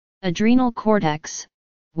Adrenal cortex,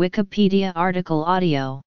 Wikipedia article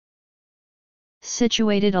audio.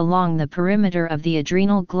 Situated along the perimeter of the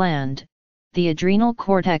adrenal gland, the adrenal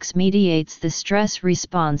cortex mediates the stress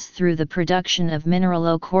response through the production of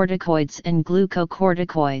mineralocorticoids and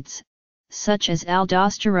glucocorticoids, such as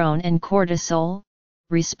aldosterone and cortisol,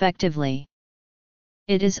 respectively.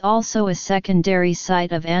 It is also a secondary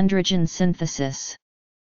site of androgen synthesis.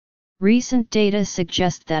 Recent data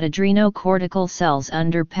suggest that adrenocortical cells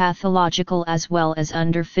under pathological as well as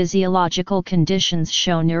under physiological conditions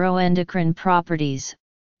show neuroendocrine properties.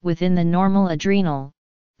 Within the normal adrenal,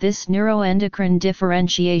 this neuroendocrine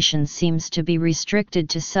differentiation seems to be restricted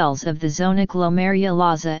to cells of the zona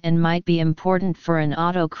glomerulosa and might be important for an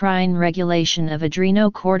autocrine regulation of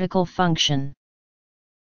adrenocortical function.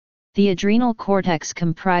 The adrenal cortex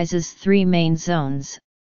comprises three main zones,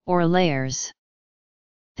 or layers.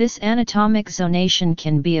 This anatomic zonation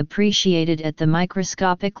can be appreciated at the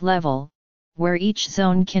microscopic level, where each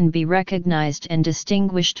zone can be recognized and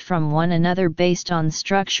distinguished from one another based on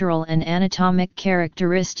structural and anatomic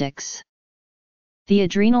characteristics. The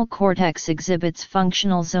adrenal cortex exhibits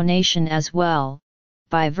functional zonation as well,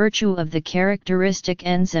 by virtue of the characteristic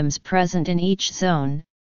enzymes present in each zone.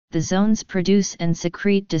 The zones produce and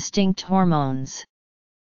secrete distinct hormones.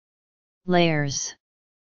 Layers.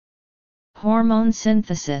 Hormone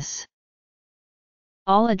synthesis.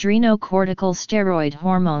 All adrenocortical steroid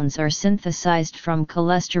hormones are synthesized from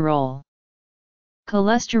cholesterol.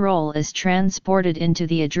 Cholesterol is transported into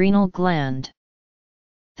the adrenal gland.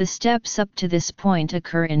 The steps up to this point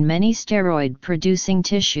occur in many steroid-producing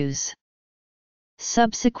tissues.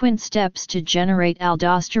 Subsequent steps to generate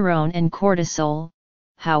aldosterone and cortisol,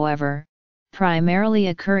 however, primarily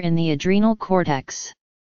occur in the adrenal cortex.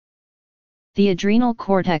 The adrenal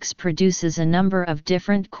cortex produces a number of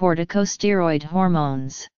different corticosteroid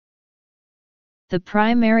hormones. The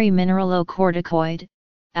primary mineralocorticoid,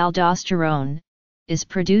 aldosterone, is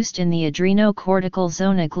produced in the adrenocortical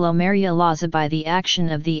zona glomerulosa by the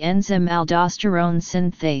action of the enzyme aldosterone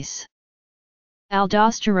synthase.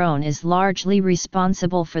 Aldosterone is largely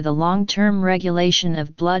responsible for the long-term regulation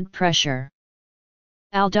of blood pressure.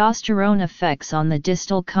 Aldosterone effects on the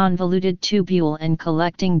distal convoluted tubule and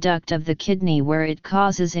collecting duct of the kidney, where it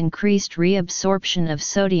causes increased reabsorption of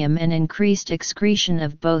sodium and increased excretion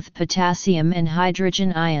of both potassium and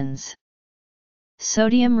hydrogen ions.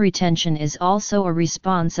 Sodium retention is also a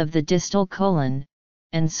response of the distal colon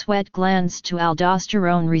and sweat glands to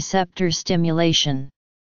aldosterone receptor stimulation.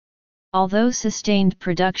 Although sustained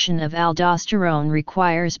production of aldosterone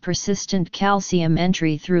requires persistent calcium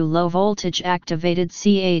entry through low-voltage activated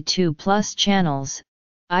Ca2+ channels,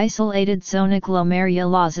 isolated zona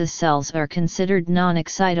glomerulosa cells are considered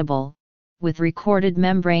non-excitable, with recorded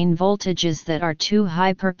membrane voltages that are too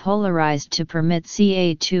hyperpolarized to permit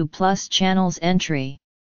Ca2+ channels entry.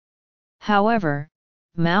 However,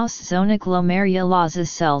 mouse zona glomerulosa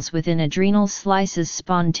cells within adrenal slices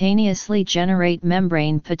spontaneously generate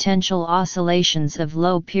membrane potential oscillations of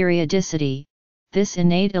low periodicity. This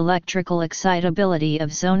innate electrical excitability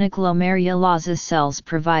of zona glomerulosa cells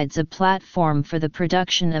provides a platform for the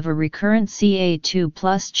production of a recurrent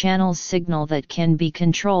Ca2+ channels signal that can be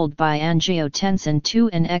controlled by angiotensin II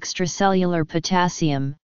and extracellular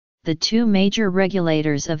potassium, the two major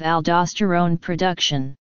regulators of aldosterone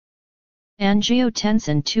production.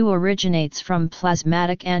 Angiotensin II originates from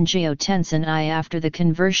plasmatic angiotensin I after the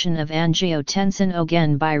conversion of angiotensin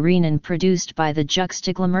again by renin produced by the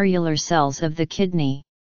juxtaglomerular cells of the kidney.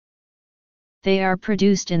 They are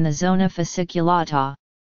produced in the zona fasciculata.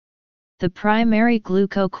 The primary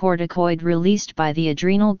glucocorticoid released by the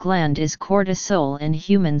adrenal gland is cortisol in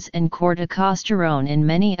humans and corticosterone in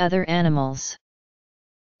many other animals.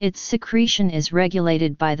 Its secretion is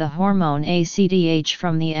regulated by the hormone ACTH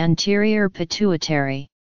from the anterior pituitary.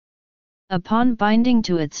 Upon binding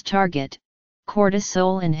to its target,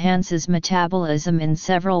 cortisol enhances metabolism in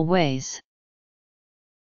several ways.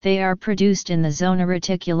 They are produced in the zona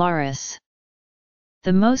reticularis.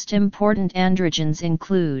 The most important androgens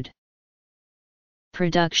include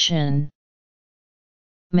production,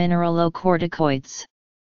 mineralocorticoids,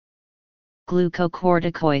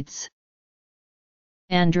 glucocorticoids,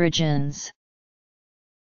 androgens.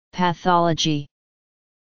 Pathology.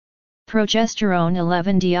 Progesterone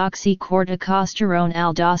 11-deoxycorticosterone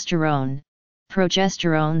aldosterone,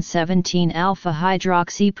 progesterone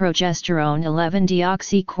 17-alpha-hydroxyprogesterone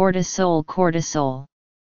 11-deoxycortisol cortisol.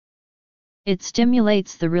 It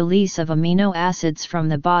stimulates the release of amino acids from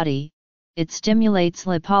the body, it stimulates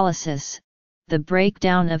lipolysis, the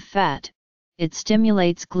breakdown of fat, it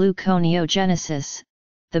stimulates gluconeogenesis,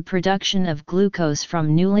 the production of glucose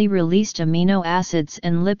from newly released amino acids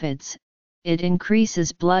and lipids. It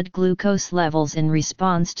increases blood glucose levels in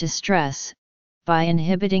response to stress. By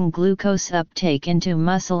inhibiting glucose uptake into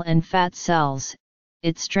muscle and fat cells,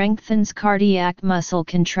 it strengthens cardiac muscle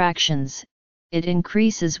contractions. It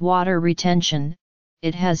increases water retention.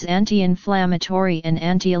 It has anti-inflammatory and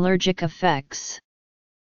anti-allergic effects.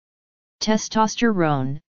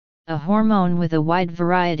 Testosterone, a hormone with a wide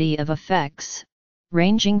variety of effects,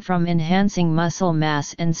 ranging from enhancing muscle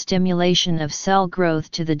mass and stimulation of cell growth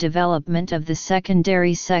to the development of the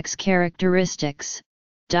secondary sex characteristics.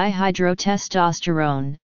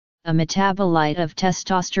 Dihydrotestosterone, a metabolite of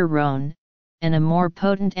testosterone, and a more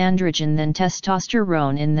potent androgen than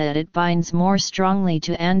testosterone in that it binds more strongly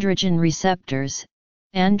to androgen receptors.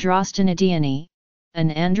 Androstenedione,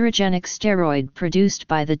 an androgenic steroid produced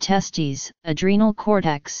by the testes, adrenal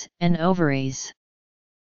cortex, and ovaries.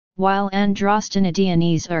 While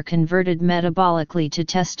androstenediones are converted metabolically to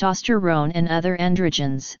testosterone and other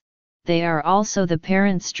androgens, they are also the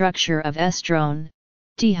parent structure of estrone,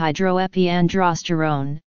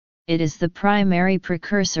 dihydroepiandrosterone. It is the primary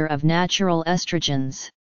precursor of natural estrogens.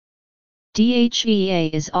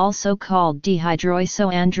 DHEA is also called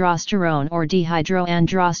dihydroisoandrosterone or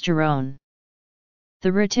dihydroandrosterone. The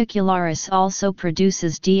reticularis also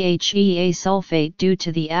produces DHEA sulfate due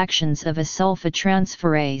to the actions of a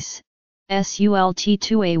sulfatransferase,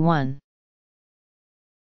 SULT2A1.